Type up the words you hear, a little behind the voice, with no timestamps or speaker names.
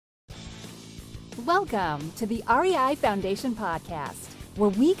Welcome to the REI Foundation Podcast, where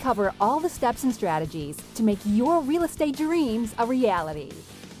we cover all the steps and strategies to make your real estate dreams a reality.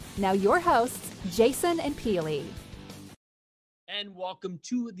 Now your hosts, Jason and Peely. And welcome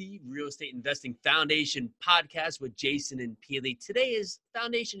to the Real Estate Investing Foundation Podcast with Jason and Peely. Today is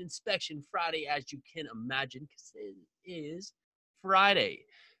Foundation Inspection Friday, as you can imagine, because it is Friday.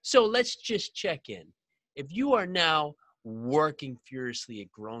 So let's just check in. If you are now working furiously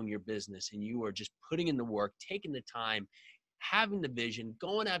at growing your business and you are just putting in the work, taking the time, having the vision,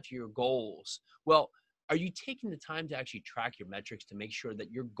 going after your goals, well, are you taking the time to actually track your metrics to make sure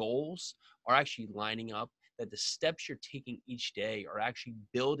that your goals are actually lining up, that the steps you're taking each day are actually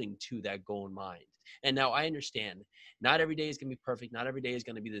building to that goal in mind? And now I understand not every day is going to be perfect. Not every day is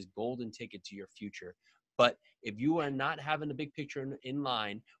going to be this golden ticket to your future. But if you are not having the big picture in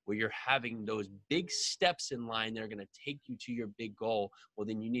line, where you're having those big steps in line that are going to take you to your big goal, well,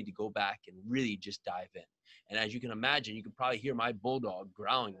 then you need to go back and really just dive in. And as you can imagine, you can probably hear my bulldog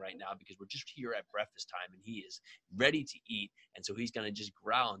growling right now because we're just here at breakfast time and he is ready to eat. And so he's going to just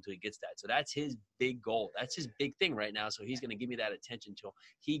growl until he gets that. So that's his big goal. That's his big thing right now. So he's going to give me that attention until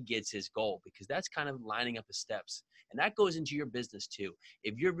he gets his goal, because that's kind of lining up his steps. And that goes into your business too.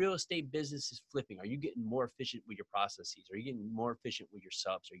 If your real estate business is flipping, are you getting more efficient with your processes? Are you getting more efficient with your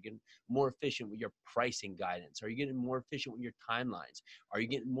subs? Are you getting more efficient with your pricing guidance? Are you getting more efficient with your timelines? Are you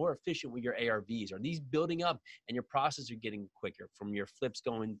getting more efficient with your ARVs? Are these building up and your processes are getting quicker, from your flips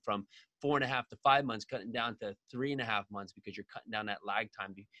going from 4.5 to 5 months, cutting down to 3.5 months, because you're cutting down that lag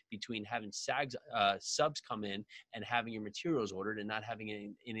time between having subs come in and having your materials ordered and not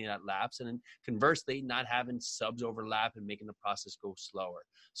having any of that lapse. And then conversely, not having subs overlap and making the process go slower.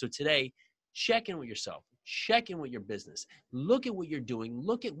 So today, check in with yourself, check in with your business, look at what you're doing,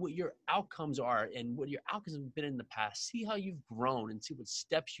 look at what your outcomes are and what your outcomes have been in the past. See how you've grown and see what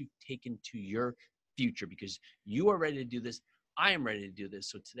steps you've taken to your future, because you are ready to do this. I am ready to do this.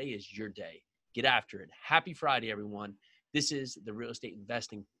 So today is your day. Get after it. Happy Friday, everyone. This is the Real Estate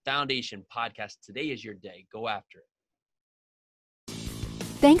Investing Foundation Podcast. Today is your day. Go after it.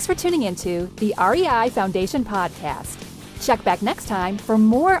 Thanks for tuning into the REI Foundation Podcast. Check back next time for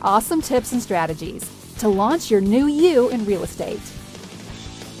more awesome tips and strategies to launch your new you in real estate.